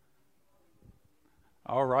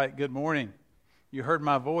All right, good morning. You heard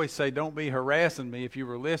my voice say, don't be harassing me. If you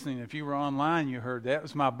were listening, if you were online, you heard that. It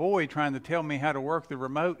was my boy trying to tell me how to work the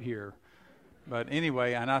remote here. But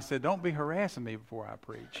anyway, and I said, don't be harassing me before I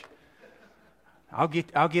preach. I'll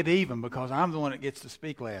get even because I'm the one that gets to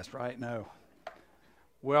speak last, right? No.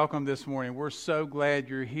 Welcome this morning. We're so glad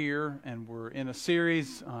you're here, and we're in a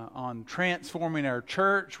series on transforming our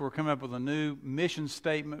church. We're coming up with a new mission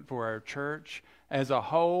statement for our church as a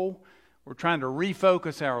whole. We're trying to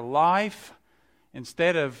refocus our life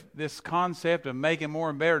instead of this concept of making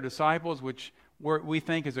more and better disciples, which we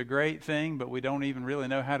think is a great thing, but we don't even really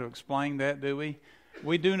know how to explain that, do we?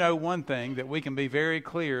 We do know one thing, that we can be very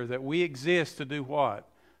clear that we exist to do what?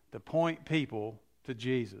 To point people to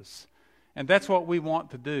Jesus. And that's what we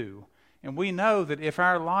want to do. And we know that if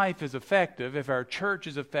our life is effective, if our church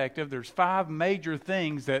is effective, there's 5 major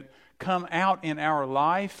things that come out in our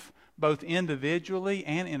life, both individually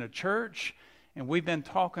and in a church. And we've been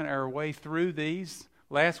talking our way through these.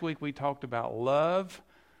 Last week we talked about love.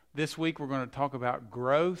 This week we're going to talk about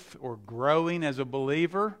growth or growing as a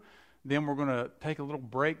believer. Then we're going to take a little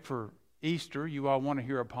break for Easter. You all want to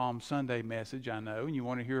hear a Palm Sunday message, I know, and you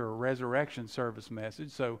want to hear a resurrection service message.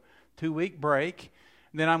 So 2-week break.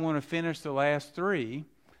 Then I'm going to finish the last 3.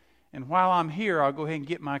 And while I'm here, I'll go ahead and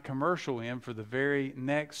get my commercial in for the very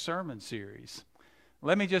next sermon series.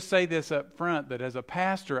 Let me just say this up front, that as a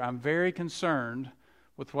pastor, I'm very concerned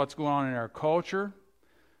with what's going on in our culture.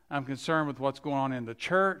 I'm concerned with what's going on in the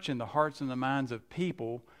church, in the hearts and the minds of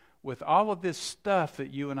people, with all of this stuff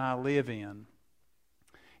that you and I live in.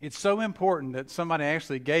 It's so important that somebody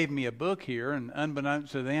actually gave me a book here, and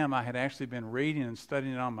unbeknownst to them, I had actually been reading and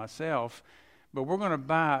studying it on myself. But we're going to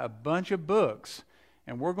buy a bunch of books,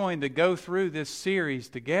 and we're going to go through this series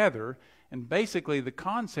together. And basically the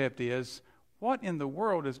concept is, what in the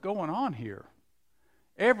world is going on here?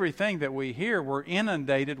 Everything that we hear, we're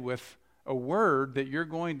inundated with a word that you're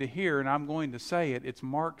going to hear, and I'm going to say it. It's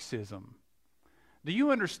Marxism. Do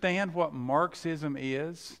you understand what Marxism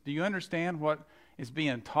is? Do you understand what is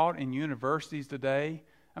being taught in universities today?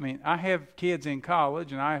 I mean, I have kids in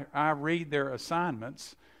college, and I read their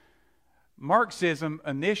assignments. Marxism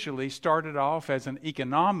initially started off as an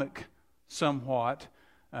economic, somewhat,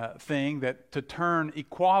 thing that to turn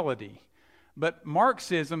equality. But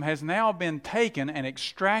Marxism has now been taken and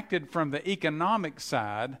extracted from the economic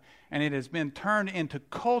side, and it has been turned into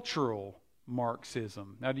cultural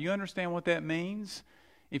Marxism. Now, do you understand what that means?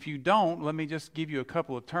 If you don't, let me just give you a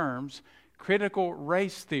couple of terms. Critical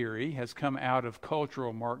race theory has come out of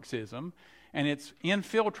cultural Marxism, and it's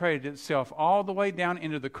infiltrated itself all the way down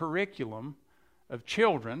into the curriculum of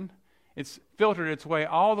children. It's filtered its way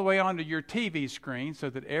all the way onto your TV screen so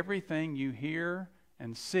that everything you hear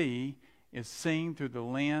and see is seen through the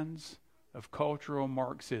lens of cultural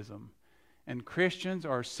Marxism. And Christians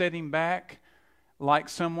are sitting back like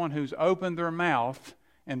someone who's opened their mouth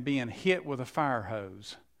and being hit with a fire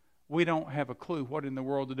hose. We don't have a clue what in the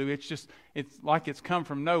world to do. It's like it's come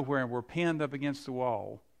from nowhere and we're pinned up against the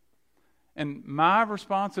wall. And my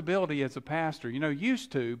responsibility as a pastor,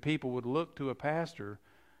 used to, people would look to a pastor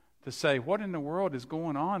to say, what in the world is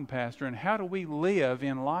going on, Pastor? And how do we live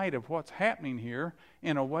in light of what's happening here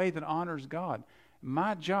in a way that honors God?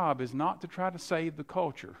 My job is not to try to save the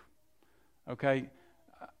culture. Okay?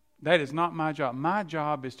 That is not my job. My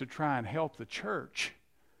job is to try and help the church.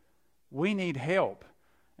 We need help.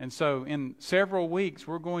 And so in several weeks,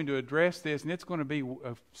 we're going to address this, and it's going to be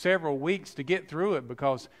several weeks to get through it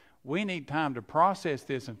because we need time to process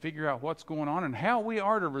this and figure out what's going on and how we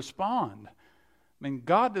are to respond. I mean,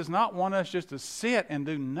 God does not want us just to sit and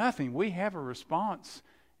do nothing. We have a response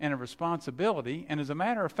and a responsibility. And as a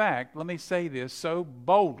matter of fact, let me say this so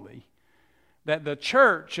boldly, that the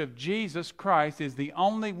church of Jesus Christ is the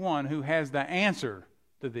only one who has the answer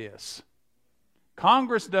to this.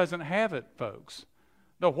 Congress doesn't have it, folks.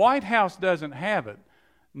 The White House doesn't have it.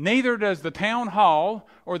 Neither does the town hall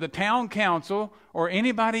or the town council or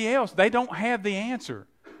anybody else. They don't have the answer.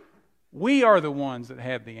 We are the ones that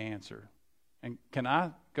have the answer. And can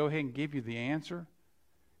I go ahead and give you the answer?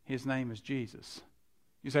 His name is Jesus.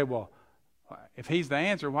 You say, well, if he's the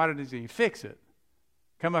answer, why doesn't he fix it?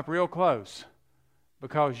 Come up real close.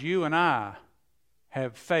 Because you and I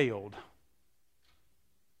have failed.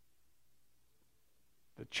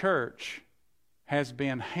 The church has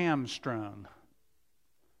been hamstrung.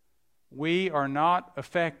 We are not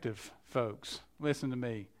effective, folks. Listen to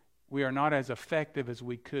me. We are not as effective as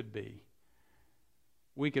we could be.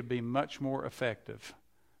 We could be much more effective.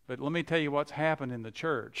 But let me tell you what's happened in the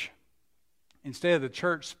church. Instead of the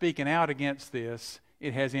church speaking out against this,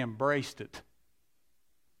 it has embraced it.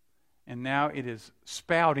 And now it is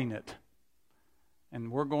spouting it.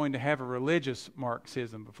 And we're going to have a religious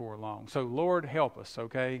Marxism before long. So Lord, help us,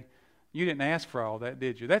 okay? You didn't ask for all that,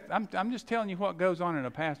 did you? I'm just telling you what goes on in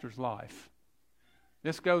a pastor's life.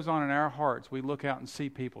 This goes on in our hearts. We look out and see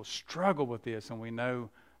people struggle with this, and we know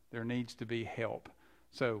there needs to be help.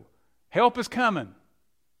 So help is coming.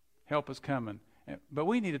 Help is coming. But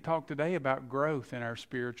we need to talk today about growth in our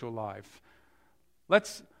spiritual life.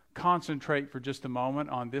 Let's concentrate for just a moment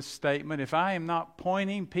on this statement. If I am not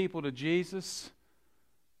pointing people to Jesus,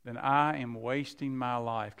 then I am wasting my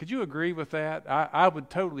life. Could you agree with that? I would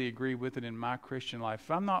totally agree with it in my Christian life. If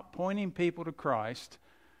I'm not pointing people to Christ,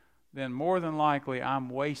 then more than likely I'm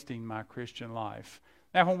wasting my Christian life.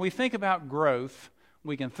 Now, when we think about growth,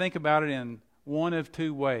 we can think about it in one of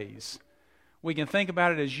two ways. We can think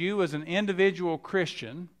about it as you as an individual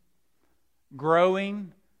Christian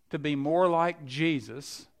growing to be more like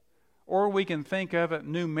Jesus, or we can think of it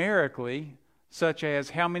numerically, such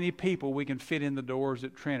as how many people we can fit in the doors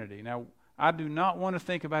at Trinity. Now, I do not want to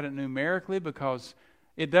think about it numerically because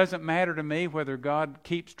it doesn't matter to me whether God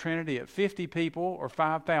keeps Trinity at 50 people or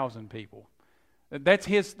 5,000 people.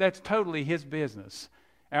 That's totally His business.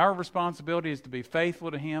 Our responsibility is to be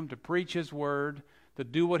faithful to Him, to preach His Word, to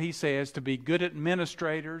do what He says, to be good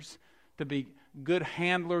administrators, to be good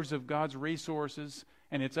handlers of God's resources,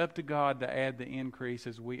 and it's up to God to add the increase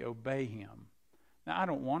as we obey Him. Now, I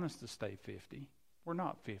don't want us to stay 50. We're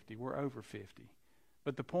not 50. We're over 50.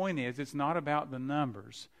 But the point is, it's not about the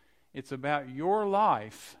numbers. It's about your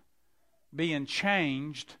life being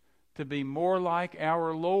changed to be more like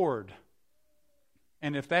our Lord.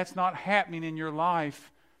 And if that's not happening in your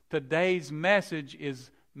life, today's message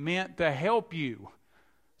is meant to help you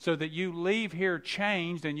so that you leave here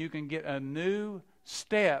changed and you can get a new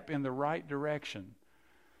step in the right direction.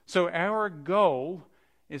 So our goal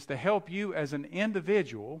is to help you as an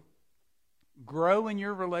individual grow in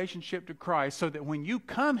your relationship to Christ so that when you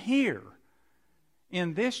come here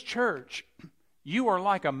in this church, you are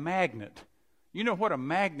like a magnet. You know what a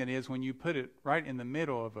magnet is when you put it right in the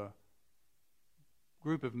middle of a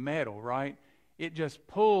group of metal, right? It just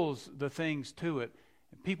pulls the things to it.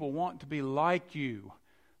 People want to be like you.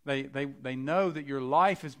 They know that your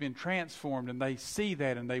life has been transformed, and they see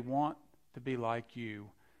that and they want to be like you.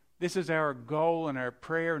 This is our goal and our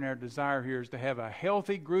prayer and our desire here is to have a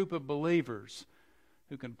healthy group of believers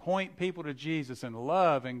who can point people to Jesus and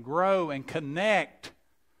love and grow and connect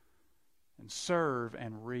and serve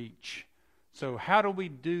and reach. So how do we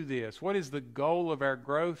do this? What is the goal of our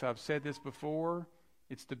growth? I've said this before.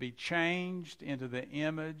 It's to be changed into the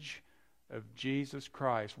image of Jesus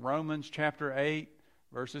Christ. Romans chapter 8,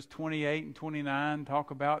 verses 28 and 29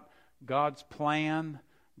 talk about God's plan.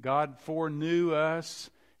 God foreknew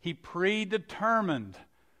us. He predetermined.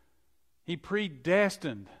 He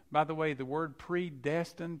predestined. By the way, the word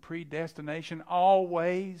predestined, predestination,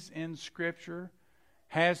 always in Scripture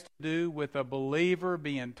has to do with a believer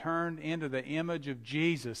being turned into the image of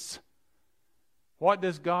Jesus. What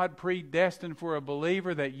does God predestine for a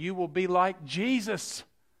believer? That you will be like Jesus.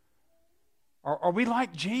 Are we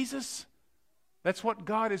like Jesus? That's what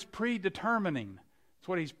God is predetermining. That's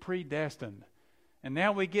what He's predestined. And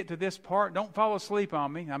now we get to this part. Don't fall asleep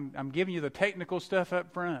on me. I'm giving you the technical stuff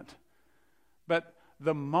up front. But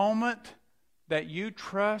the moment that you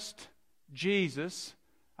trust Jesus,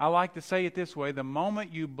 I like to say it this way, the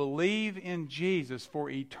moment you believe in Jesus for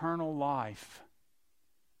eternal life,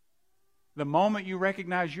 the moment you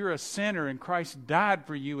recognize you're a sinner and Christ died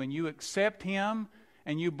for you and you accept Him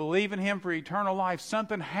and you believe in Him for eternal life,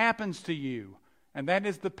 something happens to you. And that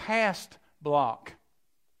is the past block.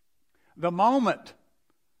 The moment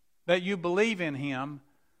that you believe in Him,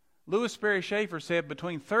 Louis Sperry Schaefer said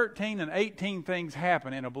between 13 and 18 things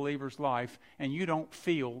happen in a believer's life and you don't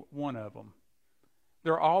feel one of them.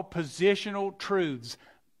 They're all positional truths.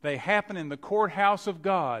 They happen in the courthouse of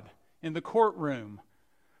God, in the courtroom.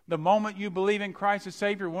 The moment you believe in Christ as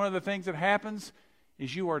Savior, one of the things that happens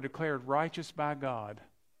is you are declared righteous by God.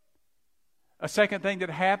 A second thing that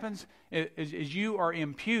happens is you are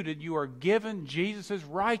imputed, you are given Jesus'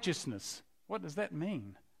 righteousness. What does that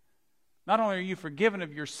mean? Not only are you forgiven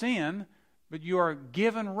of your sin, but you are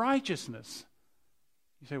given righteousness.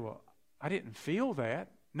 You say, well, I didn't feel that.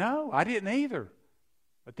 No, I didn't either.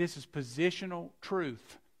 But this is positional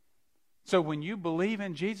truth. So when you believe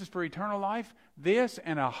in Jesus for eternal life, this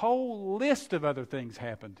and a whole list of other things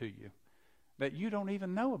happen to you that you don't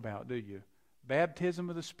even know about, do you? Baptism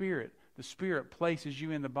of the Spirit. The Spirit places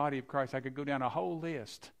you in the body of Christ. I could go down a whole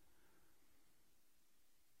list.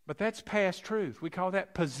 But that's past truth. We call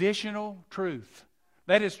that positional truth.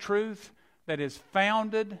 That is truth that is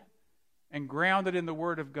founded and grounded in the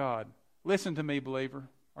Word of God. Listen to me, believer.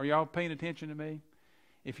 Are y'all paying attention to me?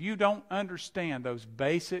 if you don't understand those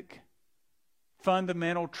basic,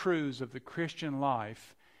 fundamental truths of the Christian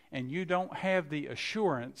life, and you don't have the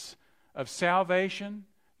assurance of salvation,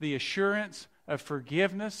 the assurance of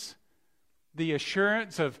forgiveness, the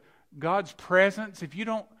assurance of God's presence, if you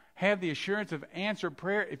don't have the assurance of answered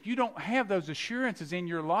prayer, if you don't have those assurances in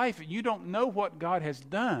your life and you don't know what God has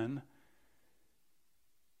done,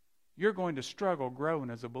 you're going to struggle growing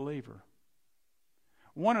as a believer.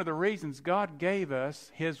 One of the reasons God gave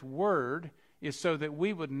us His Word is so that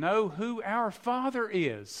we would know who our Father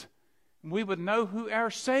is. We would know who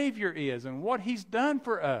our Savior is and what He's done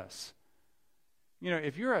for us. You know,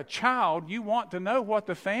 if you're a child, you want to know what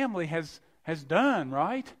the family has done,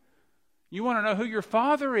 right? You want to know who your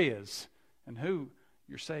Father is and who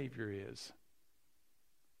your Savior is.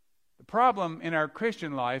 The problem in our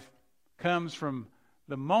Christian life comes from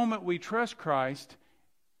the moment we trust Christ,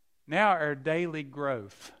 now our daily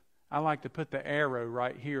growth. I like to put the arrow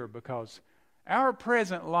right here because our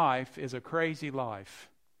present life is a crazy life.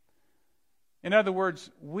 In other words,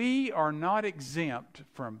 we are not exempt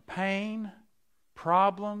from pain,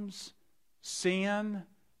 problems, sin,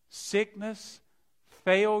 sickness,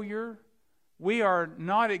 failure. We are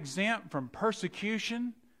not exempt from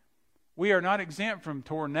persecution. We are not exempt from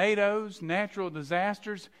tornadoes, natural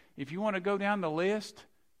disasters. If you want to go down the list,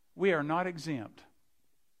 we are not exempt.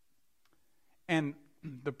 And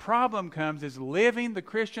the problem comes is living the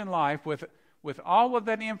Christian life with all of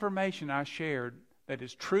that information I shared that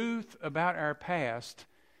is truth about our past,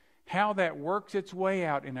 how that works its way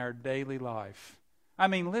out in our daily life. I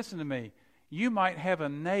mean, listen to me. You might have a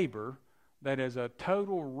neighbor that is a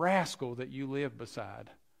total rascal that you live beside.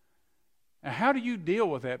 Now, how do you deal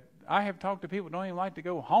with that? I have talked to people who don't even like to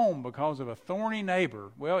go home because of a thorny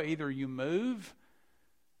neighbor. Well, either you move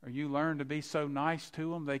or you learn to be so nice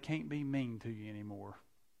to them they can't be mean to you anymore.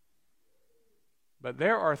 But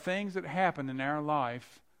there are things that happen in our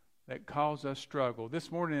life that cause us struggle.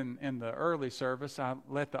 This morning in the early service, I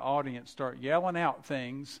let the audience start yelling out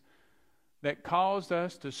things that caused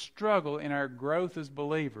us to struggle in our growth as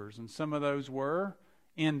believers. And some of those were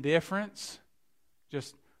indifference,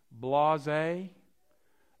 just blasé.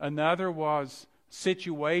 Another was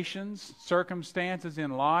situations, circumstances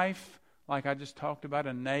in life, like I just talked about,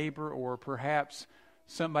 a neighbor, or perhaps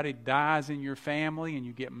somebody dies in your family and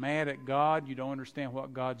you get mad at God, you don't understand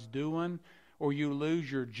what God's doing, or you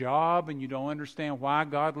lose your job and you don't understand why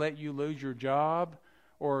God let you lose your job,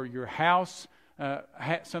 or your house,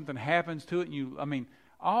 something happens to it, and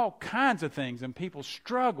all kinds of things, and people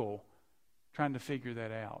struggle trying to figure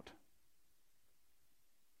that out.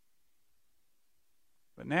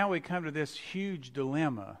 But now we come to this huge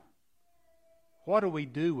dilemma. What do we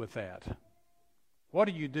do with that? What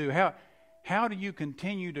do you do? How do you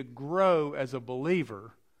continue to grow as a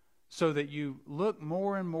believer so that you look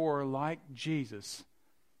more and more like Jesus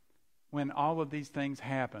when all of these things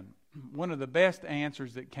happen? One of the best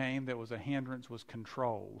answers that came that was a hindrance was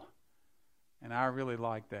control. And I really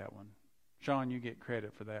like that one. Sean, you get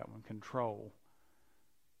credit for that one, control.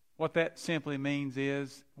 What that simply means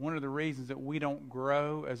is, one of the reasons that we don't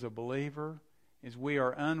grow as a believer is we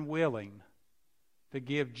are unwilling to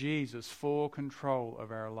give Jesus full control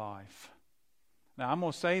of our life. Now, I'm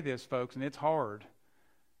going to say this, folks, and it's hard.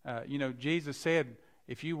 Jesus said,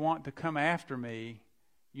 if you want to come after me,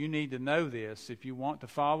 you need to know this. If you want to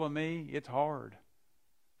follow me, it's hard.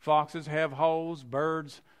 Foxes have holes,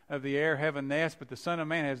 birds of the air have a nest, but the Son of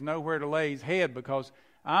Man has nowhere to lay his head, because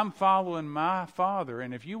I'm following my Father.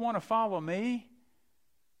 And if you want to follow me,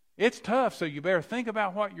 it's tough, so you better think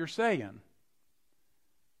about what you're saying.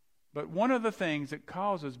 But one of the things that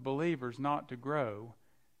causes believers not to grow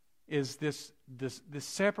is this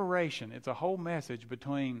separation. It's a whole message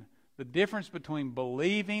between the difference between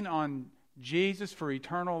believing on Jesus for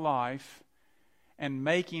eternal life and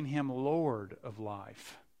making Him Lord of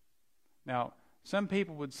life. Now, some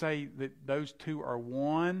people would say that those two are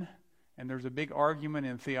one, and there's a big argument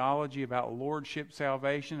in theology about lordship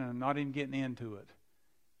salvation, and I'm not even getting into it.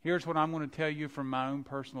 Here's what I'm going to tell you from my own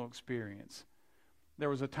personal experience. There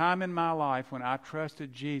was a time in my life when I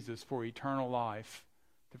trusted Jesus for eternal life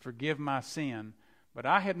to forgive my sin, but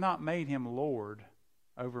I had not made Him Lord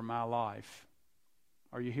over my life.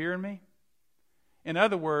 Are you hearing me? In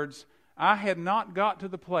other words, I had not got to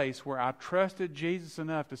the place where I trusted Jesus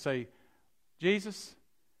enough to say, Jesus,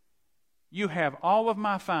 you have all of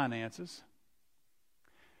my finances.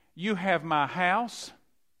 You have my house.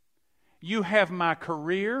 You have my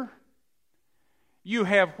career. You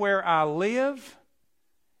have where I live.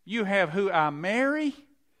 You have who I marry.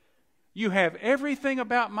 You have everything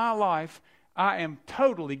about my life. I am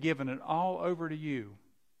totally giving it all over to you.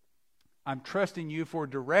 I'm trusting you for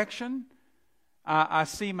direction. I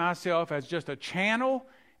see myself as just a channel,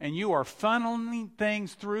 and you are funneling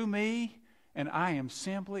things through me, and I am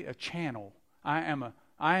simply a channel. I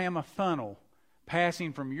am a funnel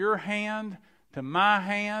passing from your hand to my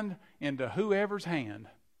hand into whoever's hand.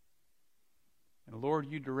 And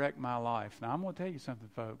Lord, you direct my life. Now, I'm going to tell you something,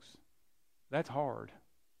 folks. That's hard.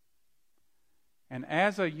 And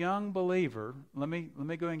as a young believer, let me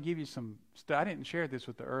go and give you some stuff. I didn't share this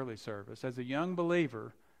with the early service. As a young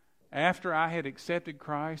believer, after I had accepted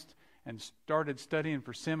Christ and started studying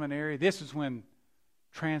for seminary, this is when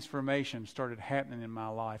transformation started happening in my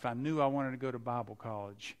life. I knew I wanted to go to Bible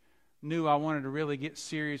college. Knew I wanted to really get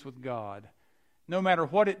serious with God. No matter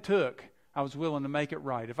what it took, I was willing to make it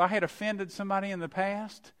right. If I had offended somebody in the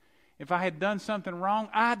past, if I had done something wrong,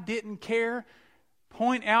 I didn't care.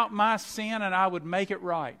 Point out my sin and I would make it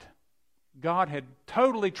right. God had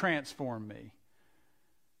totally transformed me.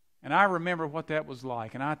 And I remember what that was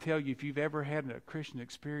like. And I tell you, if you've ever had a Christian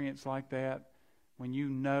experience like that, when you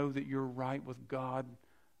know that you're right with God,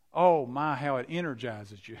 oh my, how it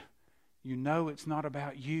energizes you. You know it's not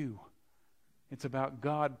about you. It's about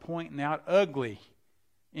God pointing out ugly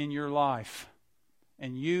in your life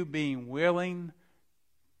and you being willing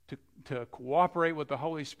to cooperate with the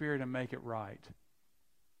Holy Spirit and make it right.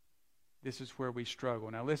 This is where we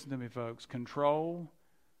struggle. Now listen to me, folks. Control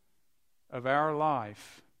of our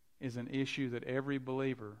life is an issue that every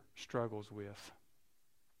believer struggles with.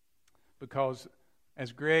 Because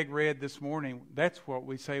as Greg read this morning, that's what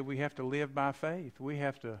we say we have to live by faith. We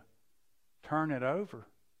have to turn it over.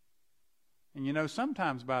 And you know,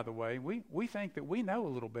 sometimes, by the way, we think that we know a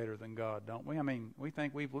little better than God, don't we? I mean, we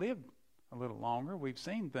think we've lived a little longer. We've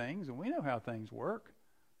seen things, and we know how things work.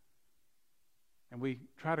 And we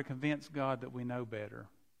try to convince God that we know better.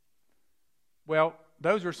 Well,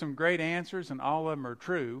 those are some great answers, and all of them are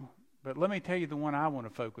true. But let me tell you the one I want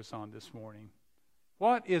to focus on this morning.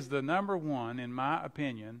 What is the number one, in my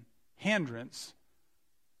opinion, hindrance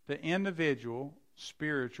to individual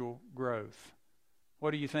spiritual growth?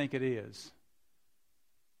 What do you think it is?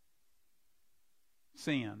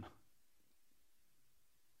 Sin.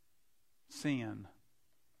 Sin.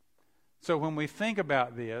 So when we think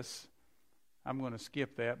about this, I'm going to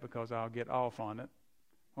skip that because I'll get off on it.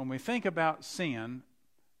 When we think about sin,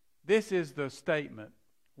 this is the statement.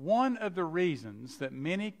 One of the reasons that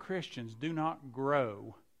many Christians do not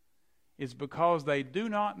grow is because they do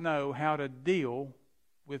not know how to deal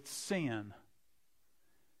with sin.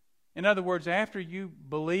 In other words, after you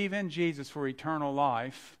believe in Jesus for eternal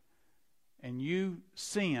life and you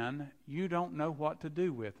sin, you don't know what to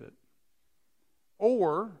do with it.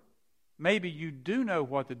 Or maybe you do know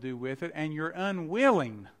what to do with it and you're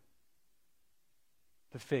unwilling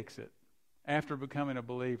to fix it after becoming a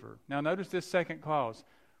believer. Now notice this second clause.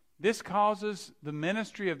 This causes the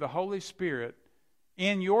ministry of the Holy Spirit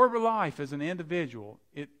in your life as an individual.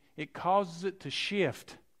 It causes it to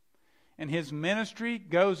shift. And His ministry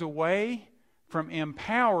goes away from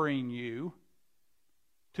empowering you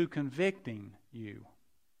to convicting you.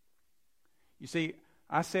 You see,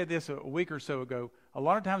 I said this a week or so ago. A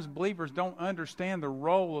lot of times believers don't understand the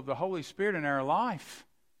role of the Holy Spirit in our life.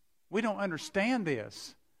 We don't understand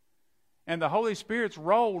this. And the Holy Spirit's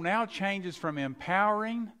role now changes from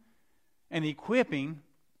empowering and equipping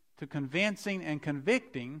to convincing and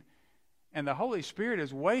convicting. And the Holy Spirit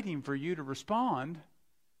is waiting for you to respond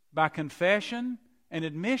by confession and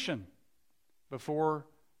admission before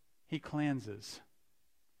He cleanses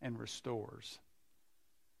and restores.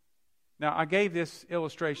 Now, I gave this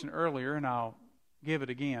illustration earlier, and I'll give it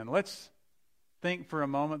again. Let's think for a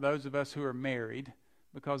moment, those of us who are married,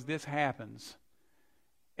 because this happens.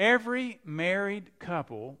 Every married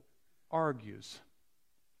couple argues.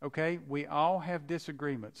 Okay? We all have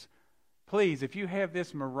disagreements. Please, if you have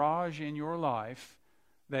this mirage in your life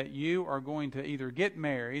that you are going to either get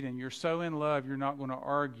married and you're so in love you're not going to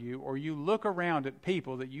argue, or you look around at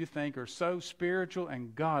people that you think are so spiritual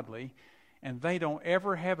and godly and they don't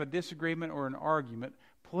ever have a disagreement or an argument,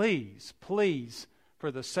 please, please, for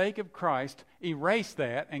the sake of Christ, erase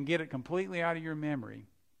that and get it completely out of your memory.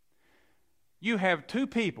 You have two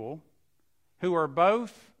people who are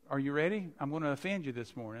both, are you ready? I'm going to offend you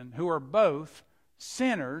this morning, who are both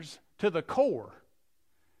sinners to the core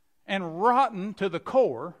and rotten to the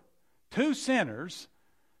core, two sinners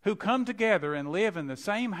who come together and live in the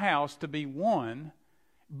same house to be one,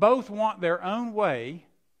 both want their own way,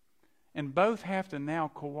 and both have to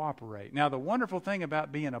now cooperate. Now, the wonderful thing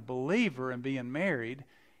about being a believer and being married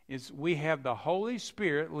is we have the Holy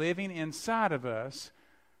Spirit living inside of us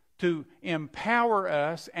to empower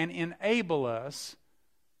us and enable us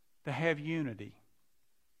to have unity.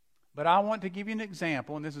 But I want to give you an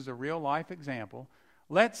example, and this is a real life example.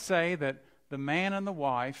 Let's say that the man and the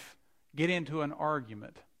wife get into an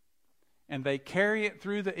argument, and they carry it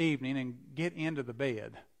through the evening and get into the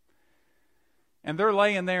bed. And they're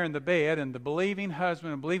laying there in the bed, and the believing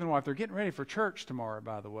husband and believing wife, they're getting ready for church tomorrow,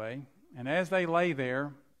 by the way. And as they lay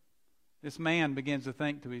there, this man begins to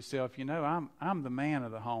think to himself, I'm the man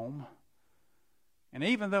of the home. And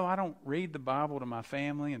even though I don't read the Bible to my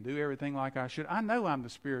family and do everything like I should, I know I'm the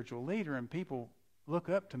spiritual leader and people look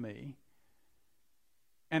up to me.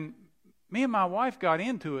 And me and my wife got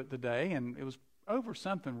into it today, and it was over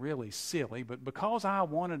something really silly, but because I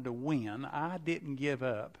wanted to win, I didn't give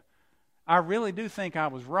up. I really do think I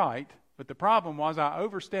was right, but the problem was I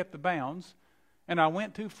overstepped the bounds, and I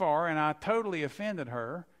went too far, and I totally offended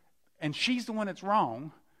her, and she's the one that's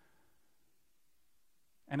wrong.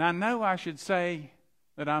 And I know I should say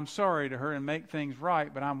that I'm sorry to her and make things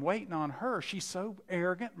right, but I'm waiting on her. She's so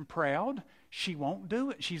arrogant and proud, she won't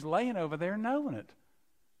do it. She's laying over there knowing it.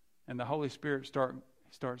 And the Holy Spirit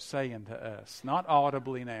starts saying to us, not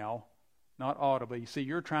audibly now, not audibly. You see,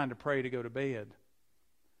 you're trying to pray to go to bed.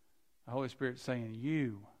 The Holy Spirit's saying,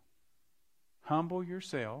 you humble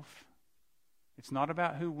yourself. It's not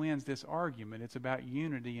about who wins this argument. It's about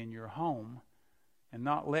unity in your home and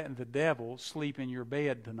not letting the devil sleep in your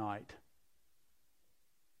bed tonight.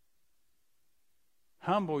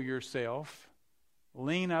 Humble yourself,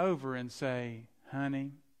 lean over and say, honey,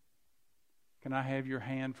 can I have your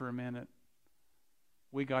hand for a minute?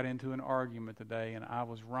 We got into an argument today and I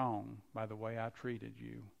was wrong by the way I treated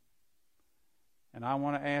you. And I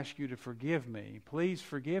want to ask you to forgive me. Please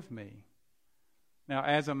forgive me. Now,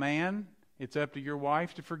 as a man, it's up to your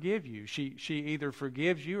wife to forgive you. She either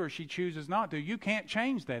forgives you or she chooses not to. You can't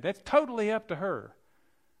change that. That's totally up to her.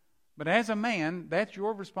 But as a man, that's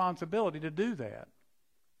your responsibility to do that.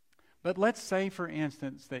 But let's say, for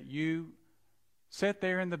instance, that you sit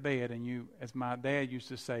there in the bed and you, as my dad used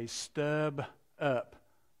to say, stub up.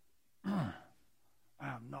 I'm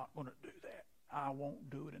not going to do that. I won't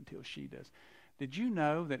do it until she does. Did you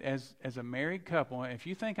know that as a married couple, if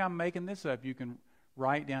you think I'm making this up, you can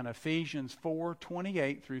write down Ephesians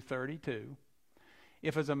 4:28 through 32.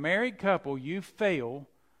 If as a married couple you fail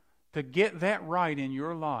to get that right in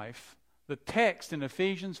your life, the text in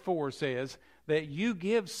Ephesians 4 says that you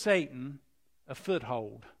give Satan a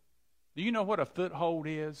foothold. Do you know what a foothold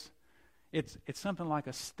is? It's something like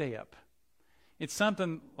a step. It's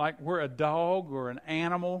something like where a dog or an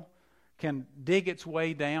animal can dig its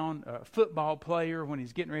way down. A football player, when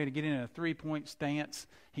he's getting ready to get in a three-point stance,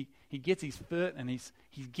 he gets his foot and he's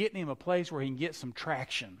getting him a place where he can get some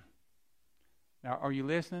traction. Now, are you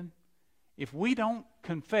listening? If we don't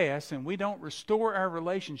confess and we don't restore our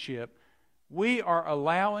relationship, we are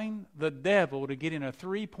allowing the devil to get in a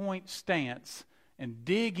three-point stance and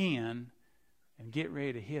dig in and get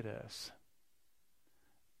ready to hit us.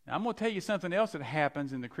 Now, I'm going to tell you something else that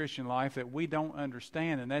happens in the Christian life that we don't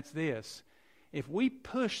understand, and that's this. If we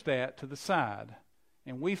push that to the side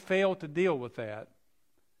and we fail to deal with that,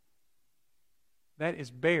 that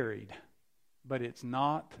is buried, but it's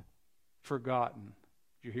not forgotten.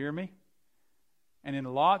 Did you hear me? And in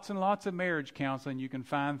lots and lots of marriage counseling, you can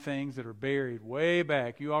find things that are buried way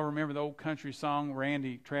back. You all remember the old country song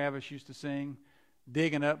Randy Travis used to sing?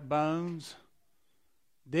 Digging up bones.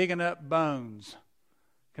 Digging up bones.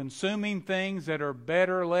 Consuming things that are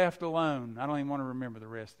better left alone. I don't even want to remember the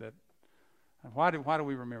rest of that. Why do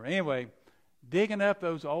we remember? Anyway, digging up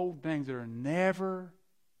those old things that are never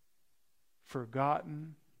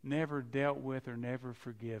forgotten, never dealt with, or never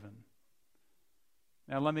forgiven.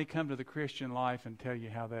 Now let me come to the Christian life and tell you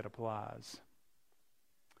how that applies.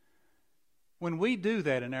 When we do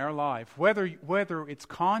that in our life, whether it's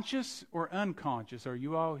conscious or unconscious, are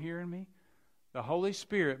you all hearing me? The Holy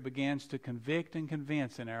Spirit begins to convict and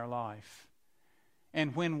convince in our life.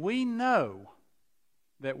 And when we know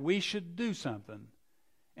that we should do something,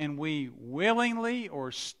 and we willingly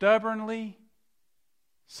or stubbornly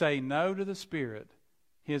say no to the Spirit,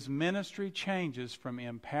 His ministry changes from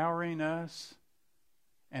empowering us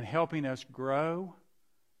and helping us grow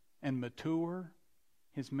and mature.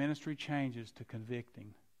 His ministry changes to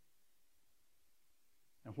convicting.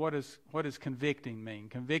 And what does convicting mean?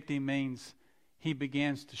 Convicting means He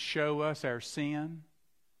begins to show us our sin.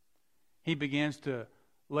 He begins to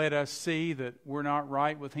let us see that we're not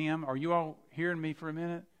right with Him. Are you all hearing me for a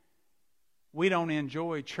minute? We don't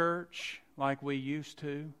enjoy church like we used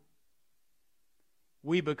to.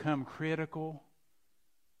 We become critical.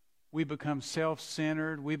 We become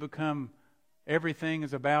self-centered. We become everything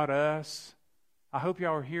is about us. I hope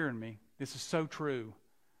y'all are hearing me. This is so true.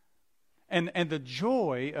 And the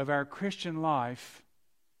joy of our Christian life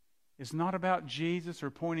is not about Jesus or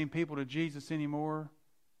pointing people to Jesus anymore,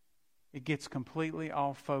 it gets completely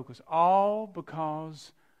off focus. All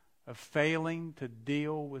because of failing to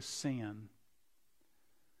deal with sin.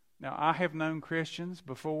 Now, I have known Christians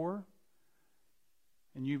before,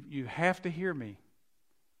 and you have to hear me.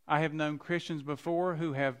 I have known Christians before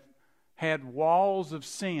who have had walls of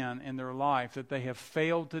sin in their life that they have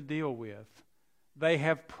failed to deal with. They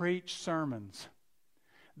have preached sermons.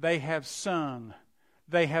 They have sung.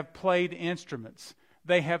 They have played instruments.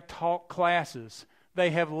 They have taught classes. They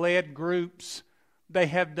have led groups. They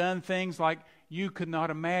have done things like you could not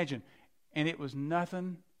imagine. And it was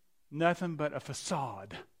nothing but a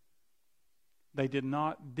facade. They did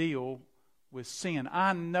not deal with sin.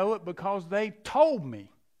 I know it because they told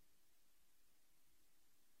me.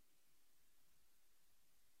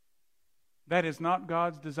 That is not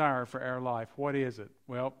God's desire for our life. What is it?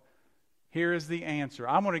 Well, here is the answer.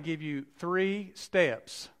 I'm going to give you 3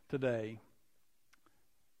 steps today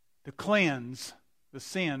to cleanse the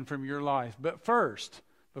sin from your life. But first,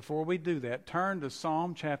 before we do that, turn to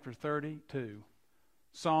Psalm chapter 32.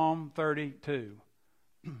 Psalm 32.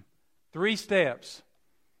 3 steps.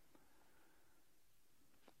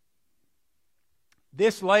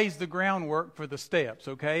 This lays the groundwork for the steps,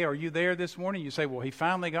 okay? Are you there this morning? You say, well, he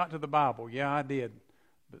finally got to the Bible. Yeah, I did.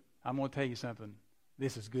 But I'm going to tell you something.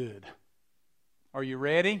 This is good. Are you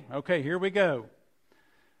ready? Okay, here we go.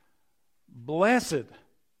 Blessed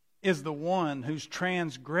is the one whose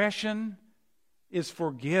transgression is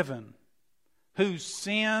forgiven, whose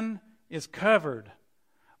sin is covered.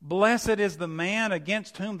 Blessed is the man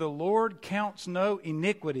against whom the Lord counts no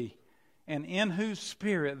iniquity, and in whose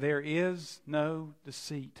spirit there is no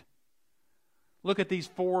deceit. Look at these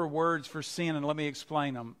 4 words for sin, and let me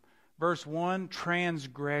explain them. Verse 1,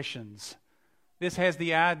 transgressions. This has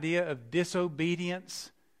the idea of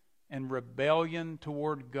disobedience and rebellion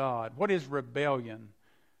toward God. What is rebellion?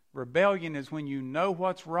 Rebellion is when you know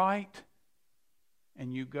what's right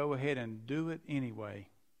and you go ahead and do it anyway.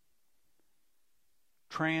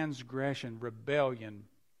 Transgression, rebellion.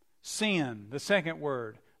 Sin, the second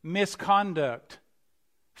word. Misconduct,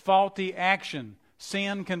 faulty action.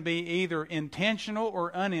 Sin can be either intentional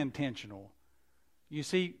or unintentional. You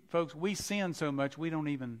see, folks, we sin so much we don't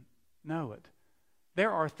even know it.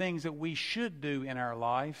 There are things that we should do in our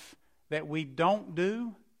life that we don't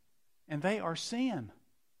do, and they are sin.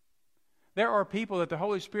 There are people that the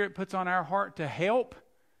Holy Spirit puts on our heart to help.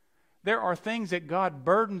 There are things that God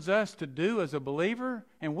burdens us to do as a believer,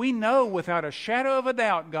 and we know without a shadow of a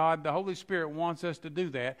doubt, God, the Holy Spirit wants us to do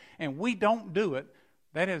that, and we don't do it.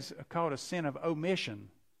 That is called a sin of omission.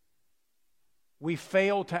 We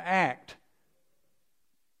fail to act.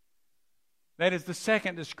 That is the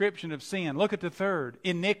second description of sin. Look at the third,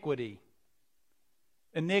 iniquity.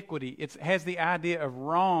 Iniquity, it has the idea of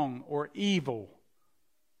wrong or evil.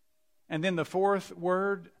 And then the fourth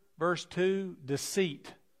word, verse 2,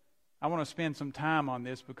 deceit. I want to spend some time on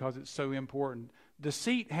this because it's so important.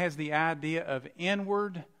 Deceit has the idea of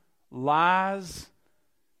inward lies,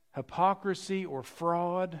 hypocrisy, or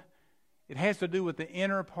fraud. It has to do with the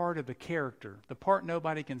inner part of the character, the part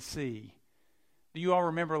nobody can see. Do you all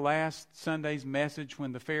remember last Sunday's message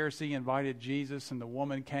when the Pharisee invited Jesus and the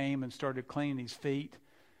woman came and started cleaning his feet?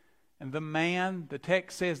 And the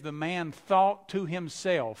text says the man thought to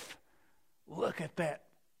himself, look at that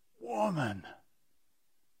woman.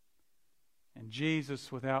 And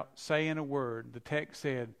Jesus, without saying a word, the text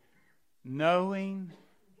said, knowing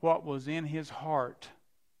what was in his heart,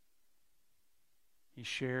 he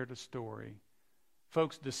shared a story.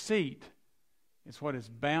 Folks, deceit is what is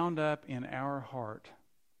bound up in our heart.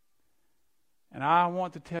 And I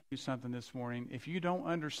want to tell you something this morning. If you don't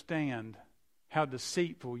understand how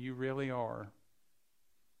deceitful you really are,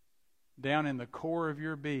 down in the core of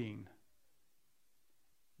your being,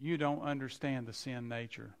 you don't understand the sin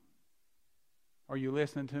nature. Are you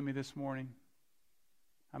listening to me this morning?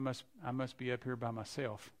 I must be up here by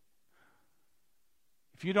myself.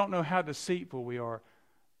 If you don't know how deceitful we are,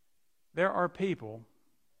 there are people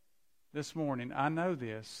this morning, I know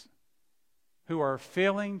this, who are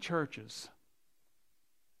filling churches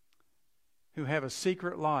who have a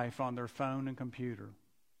secret life on their phone and computer.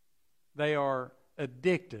 They are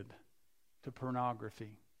addicted to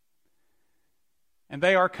pornography. And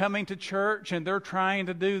they are coming to church and they're trying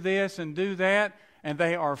to do this and do that, and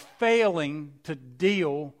they are failing to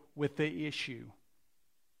deal with the issue.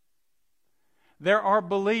 There are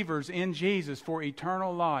believers in Jesus for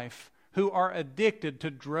eternal life who are addicted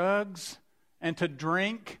to drugs and to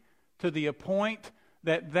drink to the point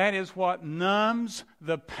that is what numbs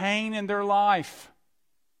the pain in their life.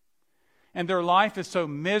 And their life is so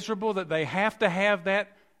miserable that they have to have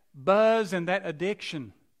that buzz and that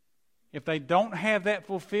addiction. If they don't have that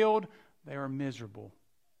fulfilled, they are miserable.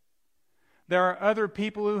 There are other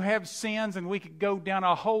people who have sins, and we could go down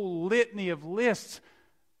a whole litany of lists.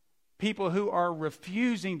 People who are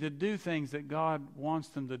refusing to do things that God wants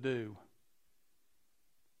them to do.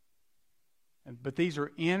 But these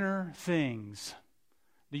are inner things.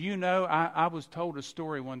 Do you know, I was told a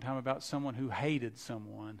story one time about someone who hated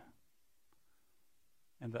someone.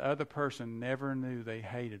 And the other person never knew they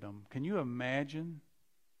hated them. Can you imagine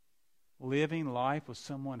living life with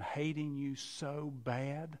someone hating you so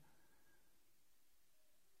bad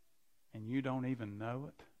and you don't even know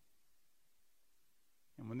it?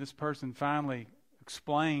 And when this person finally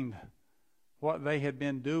explained what they had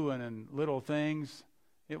been doing and little things,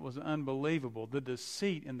 it was unbelievable. The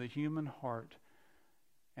deceit in the human heart.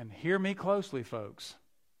 And hear me closely, folks.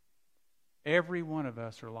 Every one of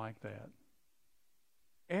us are like that.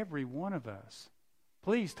 Every one of us.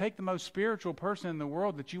 Please take the most spiritual person in the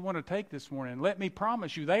world that you want to take this morning, and let me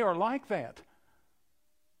promise you, they are like that.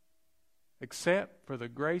 Except for the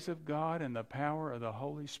grace of God and the power of the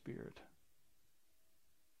Holy Spirit.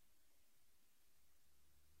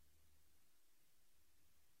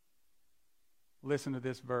 Listen to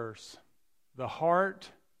this verse. The heart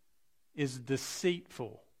is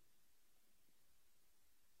deceitful.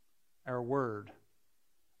 Our word.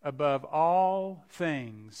 Above all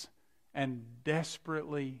things, and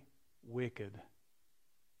desperately wicked.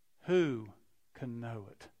 Who can know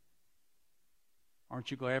it? Aren't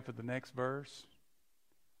you glad for the next verse?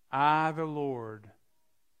 I, the Lord,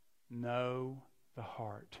 know the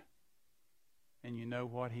heart. And you know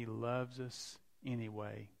what? He loves us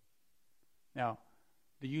anyway. Now,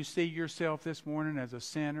 do you see yourself this morning as a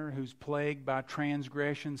sinner who's plagued by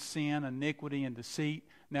transgression, sin, iniquity, and deceit?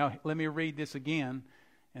 Now, let me read this again.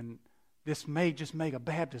 And this may just make a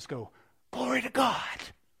Baptist go, glory to God.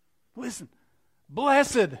 Listen,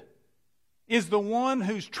 blessed is the one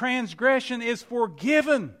whose transgression is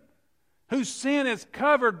forgiven, whose sin is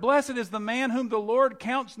covered. Blessed is the man whom the Lord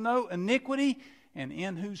counts no iniquity, and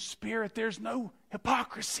in whose spirit there's no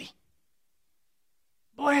hypocrisy.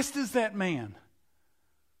 Blessed is that man.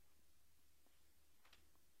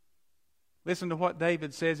 Listen to what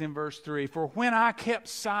David says in verse 3. For when I kept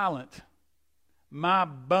silent, my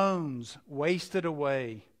bones wasted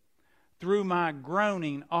away through my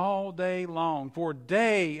groaning all day long. For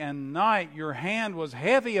day and night your hand was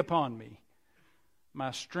heavy upon me.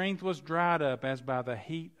 My strength was dried up as by the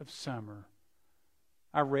heat of summer.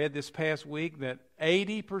 I read this past week that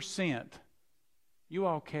 80%, you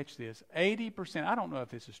all catch this, 80%, I don't know if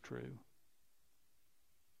this is true,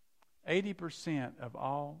 80% of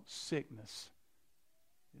all sickness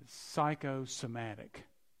is psychosomatic.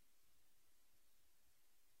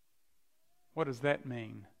 What does that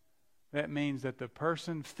mean? That means that the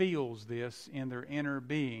person feels this in their inner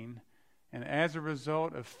being, and as a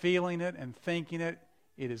result of feeling it and thinking it,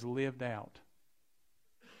 it is lived out.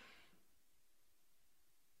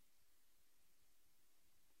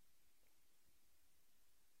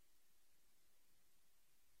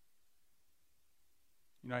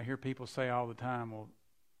 You know, I hear people say all the time, well,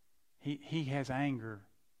 he has anger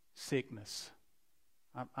sickness.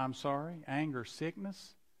 I'm sorry? Anger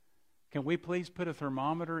sickness? Can we please put a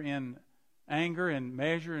thermometer in anger and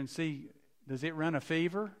measure and see, does it run a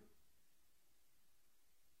fever?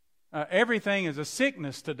 Everything is a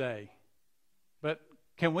sickness today. But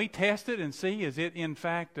can we test it and see, is it in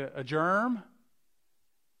fact a germ?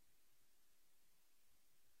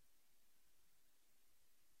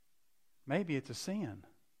 Maybe it's a sin.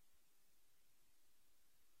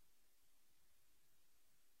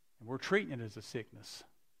 And we're treating it as a sickness.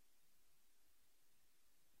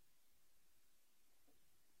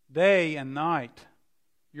 Day and night,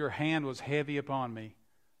 your hand was heavy upon me.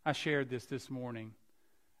 I shared this morning.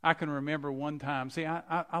 I can remember one time. See,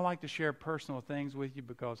 I like to share personal things with you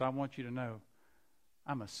because I want you to know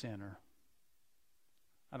I'm a sinner.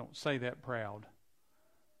 I don't say that proud.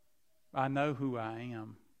 I know who I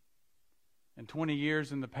am. And 20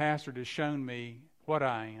 years in the pastorate has shown me what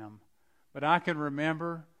I am. But I can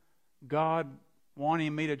remember God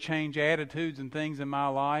wanting me to change attitudes and things in my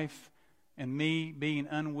life, and me being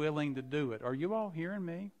unwilling to do it. Are you all hearing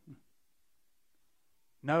me?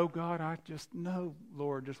 No, God, no,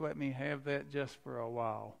 Lord, just let me have that just for a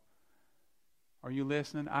while. Are you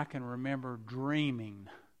listening? I can remember dreaming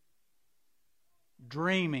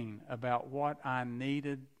about what I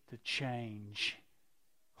needed to change.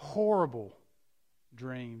 Horrible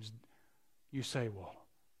dreams. You say, well,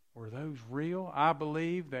 were those real? I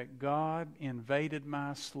believe that God invaded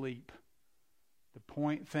my sleep to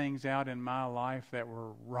point things out in my life that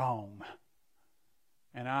were wrong.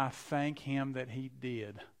 And I thank Him that He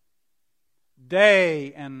did.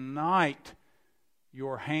 Day and night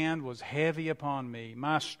your hand was heavy upon me.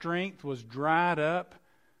 My strength was dried up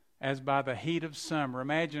as by the heat of summer.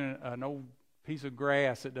 Imagine an old piece of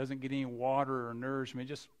grass that doesn't get any water or nourishment.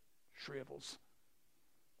 It just shrivels.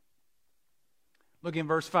 Look in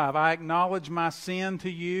verse 5. I acknowledge my sin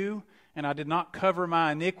to you, and I did not cover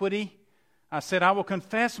my iniquity. I said, I will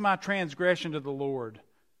confess my transgression to the Lord.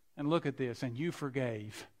 And look at this, and you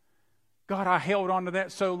forgave. God, I held on to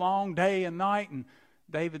that so long, day and night, and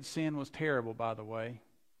David's sin was terrible, by the way.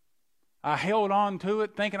 I held on to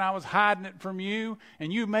it thinking I was hiding it from you,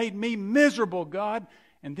 and you made me miserable, God.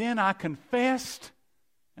 And then I confessed,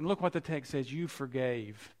 and look what the text says, you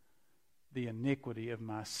forgave the iniquity of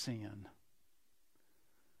my sin.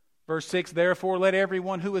 Verse 6, therefore let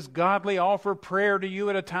everyone who is godly offer prayer to you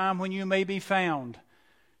at a time when you may be found.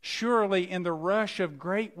 Surely in the rush of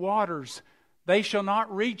great waters they shall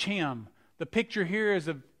not reach him. The picture here is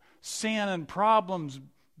of sin and problems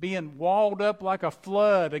being walled up like a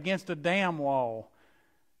flood against a dam wall.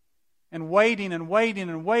 And waiting and waiting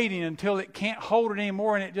and waiting until it can't hold it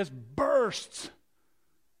anymore and it just bursts.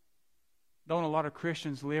 Don't a lot of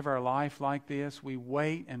Christians live our life like this? We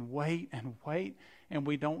wait and wait and wait, and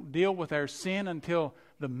we don't deal with our sin until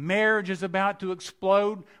the marriage is about to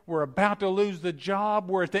explode. We're about to lose the job.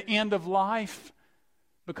 We're at the end of life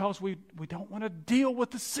because we don't want to deal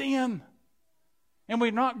with the sin. And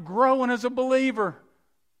we're not growing as a believer.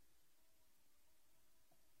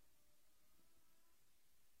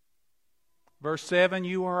 Verse 7,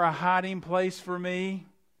 you are a hiding place for me.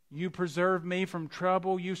 You preserve me from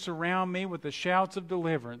trouble. You surround me with the shouts of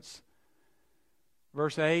deliverance.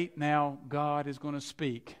 Verse 8, now God is going to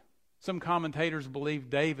speak. Some commentators believe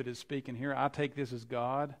David is speaking here. I take this as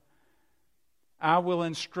God. I will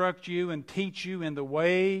instruct you and teach you in the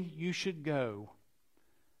way you should go.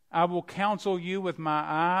 I will counsel you with my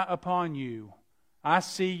eye upon you. I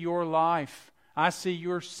see your life. I see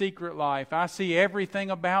your secret life. I see everything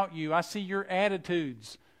about you. I see your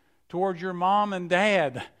attitudes towards your mom and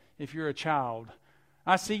dad if you're a child.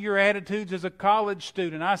 I see your attitudes as a college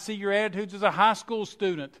student. I see your attitudes as a high school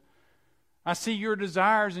student. I see your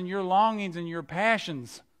desires and your longings and your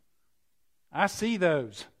passions. I see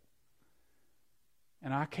those.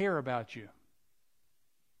 And I care about you.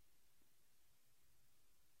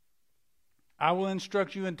 I will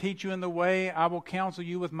instruct you and teach you in the way. I will counsel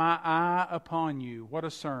you with my eye upon you. What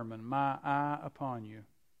a sermon. My eye upon you.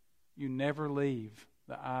 You never leave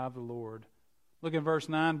the eye of the Lord. Look at verse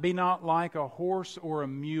 9. Be not like a horse or a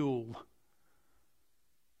mule.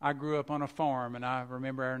 I grew up on a farm, and I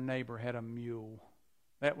remember our neighbor had a mule.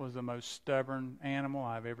 That was the most stubborn animal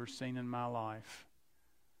I've ever seen in my life.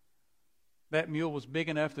 That mule was big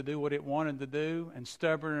enough to do what it wanted to do, and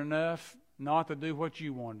stubborn enough not to do what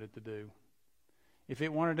you wanted it to do. If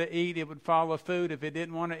it wanted to eat, it would follow food. If it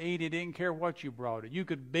didn't want to eat, it didn't care what you brought it. You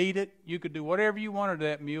could beat it. You could do whatever you wanted to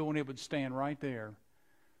that mule, and it would stand right there.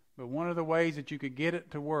 But one of the ways that you could get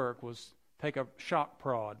it to work was take a shock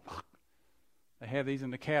prod. They have these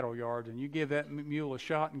in the cattle yards, and you give that mule a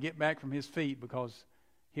shot and get back from his feet because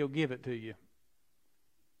he'll give it to you.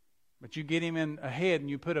 But you get him in ahead and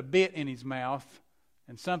you put a bit in his mouth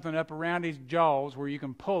and something up around his jaws where you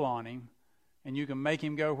can pull on him and you can make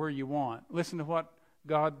him go where you want. Listen to what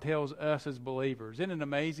God tells us as believers. Isn't it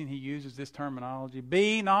amazing He uses this terminology?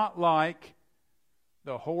 Be not like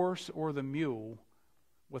the horse or the mule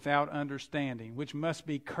without understanding, which must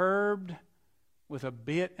be curbed with a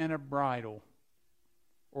bit and a bridle,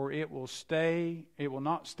 or it will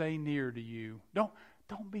not stay near to you. Don't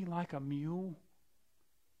be like a mule.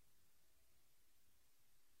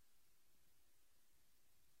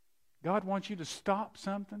 God wants you to stop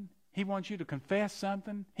something. He wants you to confess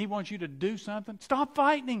something. He wants you to do something. Stop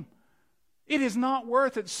fighting Him. It is not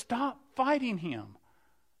worth it. Stop fighting Him.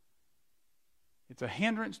 It's a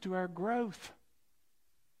hindrance to our growth.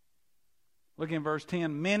 Look in verse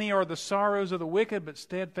 10. Many are the sorrows of the wicked, but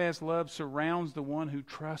steadfast love surrounds the one who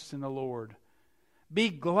trusts in the Lord. Be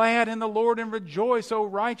glad in the Lord and rejoice, O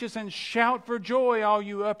righteous, and shout for joy, all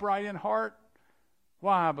you upright in heart.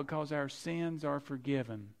 Why? Because our sins are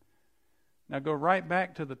forgiven. Now go right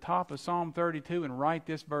back to the top of Psalm 32 and write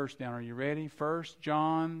this verse down. Are you ready? 1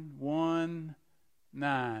 John 1:9.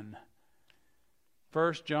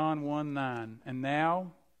 1 John 1:9. And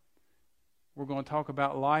now we're going to talk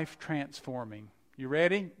about life transforming. You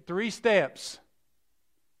ready? 3 steps.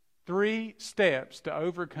 3 steps to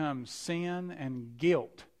overcome sin and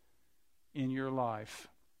guilt in your life.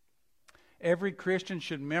 Every Christian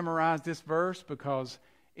should memorize this verse because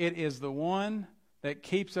it is the one that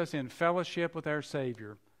keeps us in fellowship with our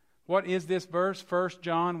Savior. What is this verse? 1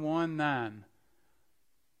 John 1:9.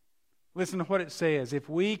 Listen to what it says. If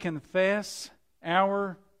we confess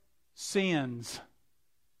our sins,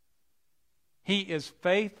 He is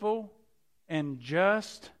faithful and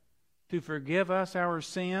just to forgive us our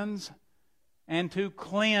sins and to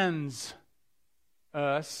cleanse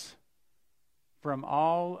us from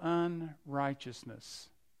all unrighteousness.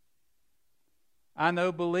 I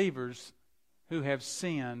know believers who have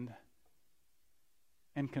sinned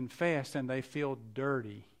and confessed and they feel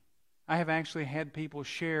dirty. I have actually had people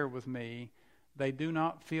share with me they do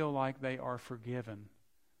not feel like they are forgiven.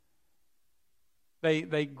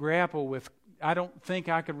 They grapple with, I don't think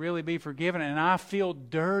I could really be forgiven, and I feel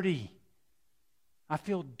dirty. I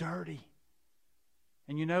feel dirty.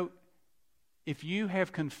 And you know, if you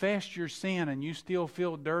have confessed your sin and you still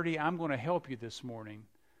feel dirty, I'm going to help you this morning.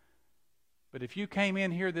 But if you came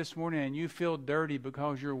in here this morning and you feel dirty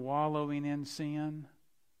because you're wallowing in sin,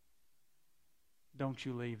 don't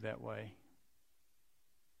you leave that way.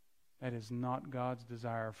 That is not God's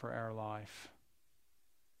desire for our life.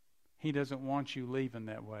 He doesn't want you leaving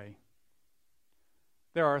that way.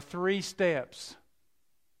 There are 3 steps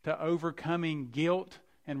to overcoming guilt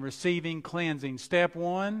and receiving cleansing. Step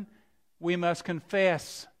 1, we must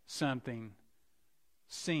confess something.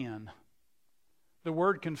 Sin. The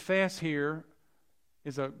word confess here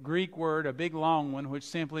is a Greek word, a big long one, which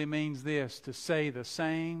simply means this: to say the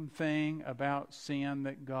same thing about sin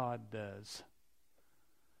that God does.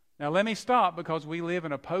 Now let me stop, because we live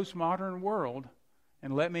in a postmodern world,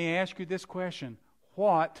 and let me ask you this question.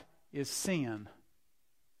 What is sin?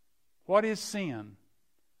 What is sin?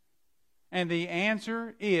 And the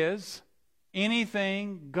answer is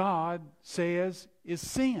anything God says is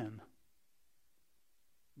sin.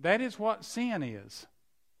 That is what sin is.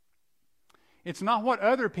 It's not what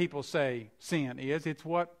other people say sin is. It's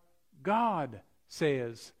what God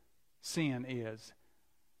says sin is.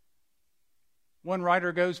 One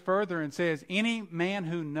writer goes further and says, any man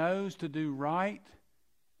who knows to do right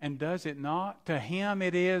and does it not, to him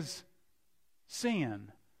it is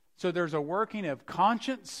sin. So there's a working of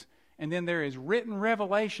conscience, and then there is written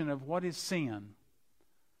revelation of what is sin.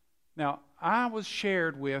 Now, I was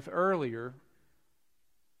shared with earlier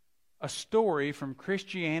a story from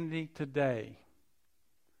Christianity Today.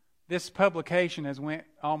 This publication has went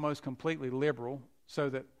almost completely liberal, so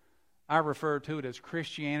that I refer to it as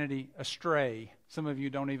Christianity Astray. Some of you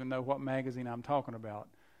don't even know what magazine I'm talking about.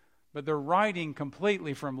 But they're writing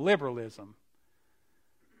completely from liberalism.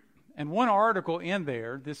 And one article in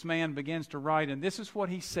there, this man begins to write, and this is what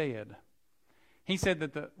he said. He said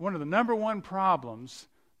that one of the number one problems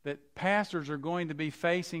that pastors are going to be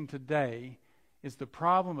facing today is the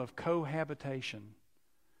problem of cohabitation,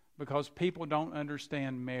 because people don't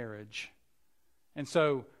understand marriage. And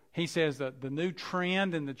so he says that the new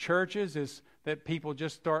trend in the churches is that people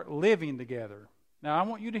just start living together. Now, I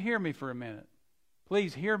want you to hear me for a minute.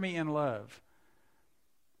 Please hear me in love.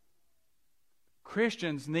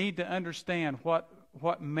 Christians need to understand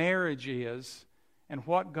what marriage is and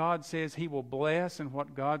what God says He will bless and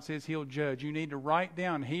what God says He'll judge. You need to write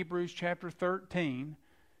down Hebrews chapter 13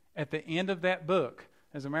 at the end of that book.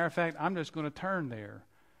 As a matter of fact, I'm just going to turn there.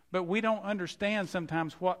 But we don't understand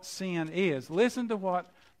sometimes what sin is. Listen to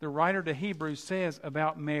what the writer to Hebrews says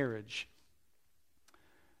about marriage.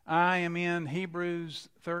 I am in Hebrews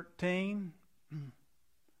 13.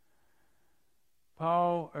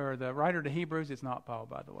 Paul, or the writer to Hebrews, it's not Paul,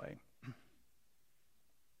 by the way.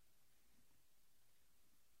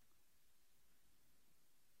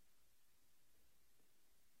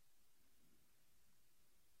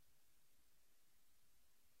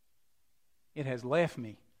 It has left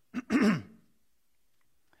me.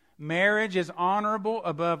 Marriage is honorable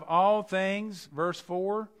above all things. Verse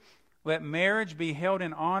 4, let marriage be held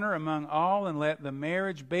in honor among all, and let the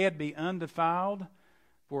marriage bed be undefiled,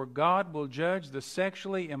 for God will judge the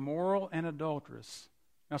sexually immoral and adulterous.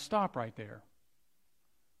 Now stop right there.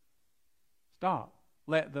 Stop.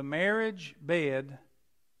 Let the marriage bed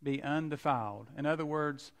be undefiled. In other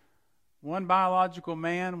words, one biological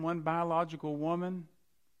man, one biological woman,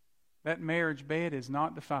 that marriage bed is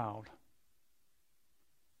not defiled.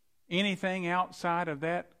 Anything outside of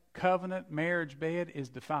that covenant marriage bed is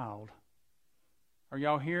defiled. Are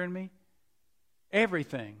y'all hearing me?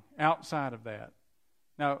 Everything outside of that.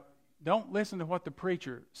 Now, don't listen to what the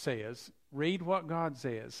preacher says. Read what God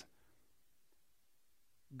says.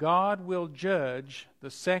 God will judge the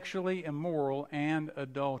sexually immoral and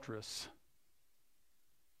adulterous.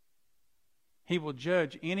 He will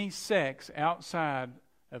judge any sex outside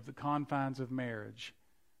of the confines of marriage.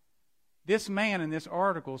 This man in this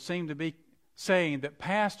article seemed to be saying that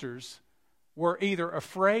pastors were either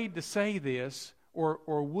afraid to say this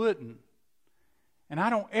or wouldn't. And I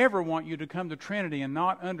don't ever want you to come to Trinity and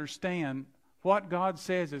not understand what God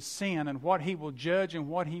says is sin and what He will judge and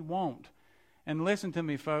what He won't. And listen to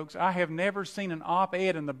me, folks, I have never seen an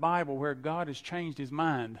op-ed in the Bible where God has changed His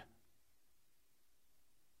mind.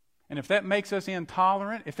 And if that makes us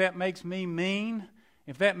intolerant, if that makes me mean,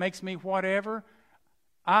 if that makes me whatever,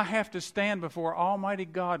 I have to stand before Almighty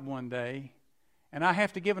God one day, and I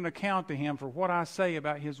have to give an account to Him for what I say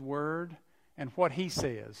about His Word and what He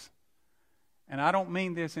says. And I don't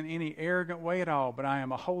mean this in any arrogant way at all, but I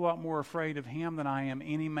am a whole lot more afraid of Him than I am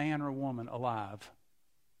any man or woman alive.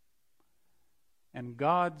 And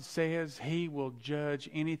God says He will judge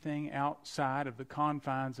anything outside of the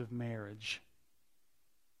confines of marriage.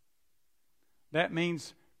 That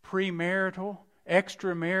means premarital,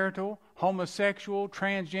 extramarital, homosexual,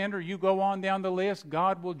 transgender. You go on down the list,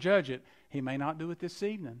 God will judge it. He may not do it this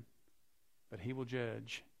evening, but He will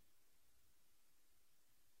judge.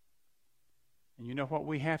 And you know what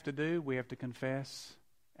we have to do? We have to confess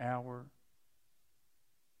our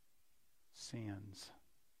sins.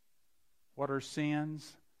 What are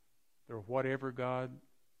sins? They're whatever God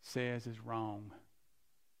says is wrong.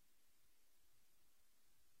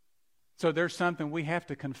 So there's something we have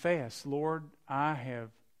to confess. Lord, I have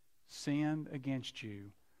sinned against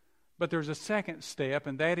You. But there's a second step,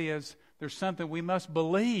 and that is there's something we must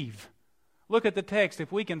believe. Look at the text.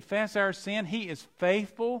 If we confess our sin, He is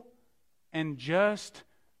faithful and just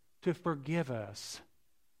to forgive us.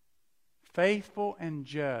 Faithful and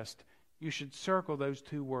just. You should circle those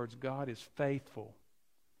two words. God is faithful.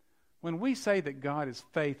 When we say that God is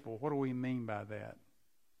faithful, what do we mean by that?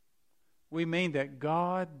 We mean that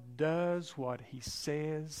God does what He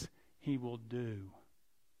says He will do.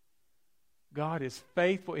 God is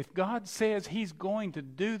faithful. If God says He's going to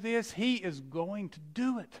do this, He is going to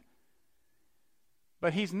do it.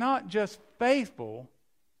 But He's not just faithful,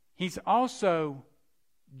 He's also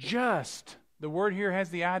just. The word here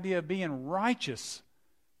has the idea of being righteous.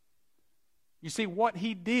 You see, what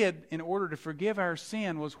He did in order to forgive our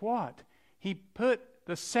sin was what? He put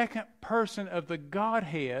the second person of the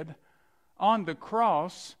Godhead on the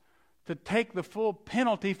cross to take the full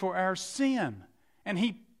penalty for our sin. And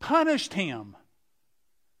He punished Him.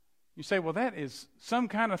 You say, well, that is some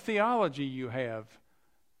kind of theology you have.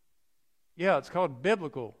 Yeah, it's called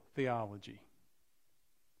biblical theology.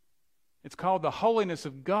 It's called the holiness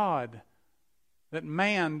of God that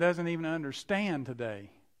man doesn't even understand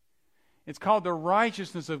today. It's called the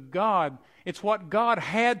righteousness of God. It's what God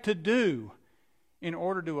had to do in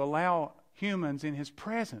order to allow humans in His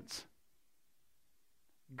presence.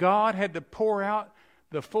 God had to pour out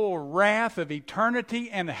the full wrath of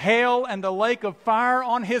eternity and hell and the lake of fire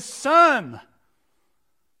on His Son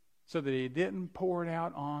so that He didn't pour it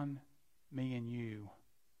out on me and you.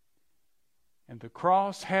 And the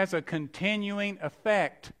cross has a continuing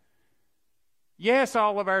effect. Yes,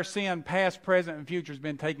 all of our sin, past, present, and future, has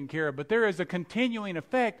been taken care of, but there is a continuing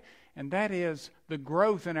effect, and that is the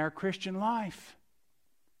growth in our Christian life.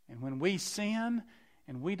 And when we sin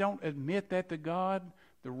and we don't admit that to God,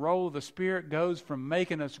 the role of the Spirit goes from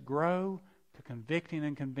making us grow to convicting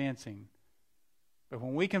and convincing. But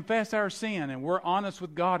when we confess our sin and we're honest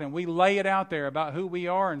with God and we lay it out there about who we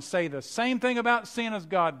are and say the same thing about sin as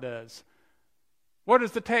God does, what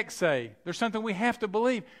does the text say? There's something we have to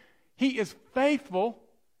believe. He is faithful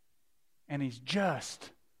and He's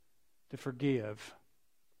just to forgive.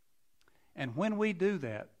 And when we do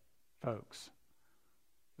that, folks,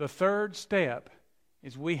 the third step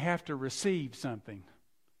is we have to receive something.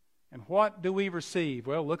 And what do we receive?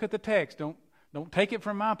 Well, look at the text. Don't take it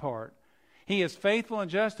from my part. He is faithful and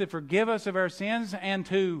just to forgive us of our sins and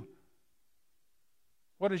to,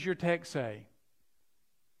 what does your text say?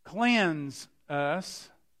 Cleanse us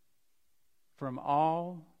from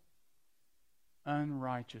all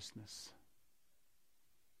unrighteousness.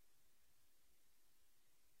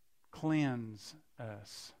 Cleanse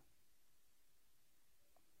us.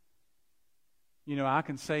 You know, I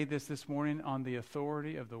can say this morning on the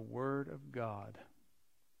authority of the Word of God.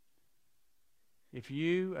 If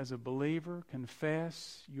you, as a believer,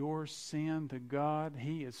 confess your sin to God,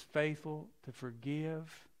 He is faithful to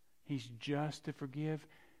forgive. He's just to forgive.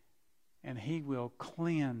 And He will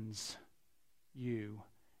cleanse you.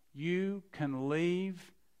 You can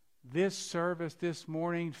leave this service this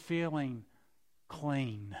morning feeling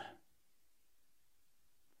clean.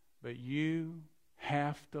 But you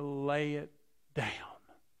have to lay it down.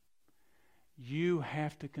 You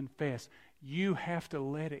have to confess. You have to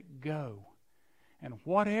let it go. And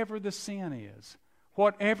whatever the sin is,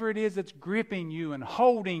 whatever it is that's gripping you and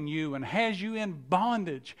holding you and has you in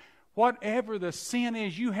bondage, Whatever the sin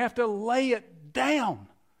is, you have to lay it down.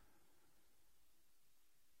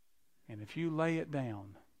 And if you lay it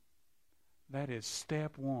down, that is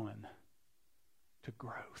step one to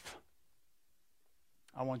growth.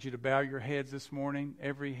 I want you to bow your heads this morning,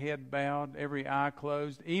 every head bowed, every eye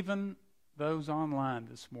closed, even those online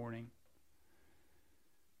this morning.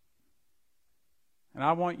 And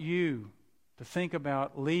I want you to think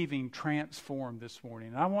about leaving transformed this morning.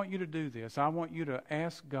 And I want you to do this. I want you to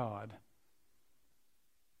ask God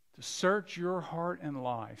to search your heart and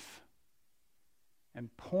life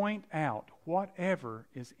and point out whatever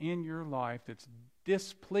is in your life that's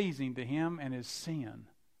displeasing to Him and His sin.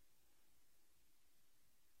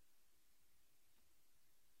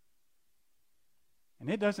 And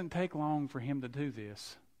it doesn't take long for Him to do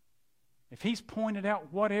this. If He's pointed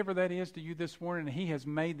out whatever that is to you this morning and He has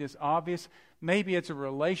made this obvious, maybe it's a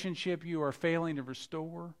relationship you are failing to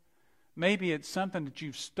restore. Maybe it's something that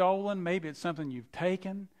you've stolen. Maybe it's something you've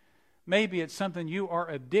taken. Maybe it's something you are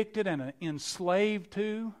addicted and enslaved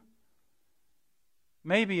to.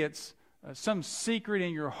 Maybe it's some secret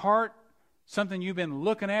in your heart, something you've been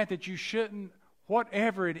looking at that you shouldn't.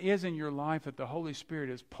 Whatever it is in your life that the Holy Spirit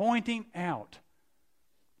is pointing out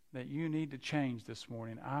that you need to change this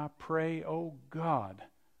morning, I pray, oh God,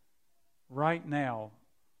 right now,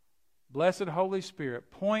 blessed Holy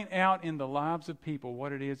Spirit, point out in the lives of people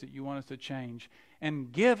what it is that you want us to change,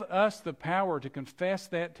 and give us the power to confess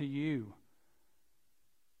that to you,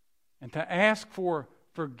 and to ask for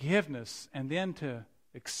forgiveness, and then to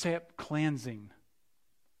accept cleansing.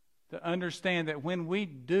 To understand that when we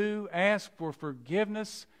do ask for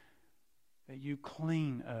forgiveness, that you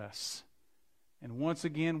clean us. And once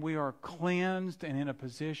again, we are cleansed and in a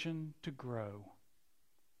position to grow.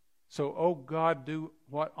 So, oh God, do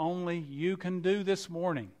what only you can do this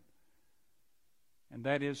morning. And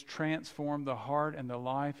that is transform the heart and the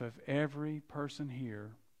life of every person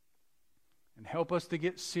here. And help us to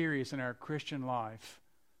get serious in our Christian life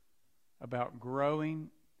about growing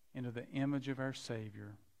into the image of our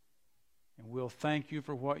Savior. And we'll thank you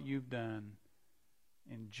for what you've done.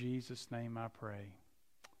 In Jesus' name I pray.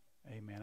 Amen.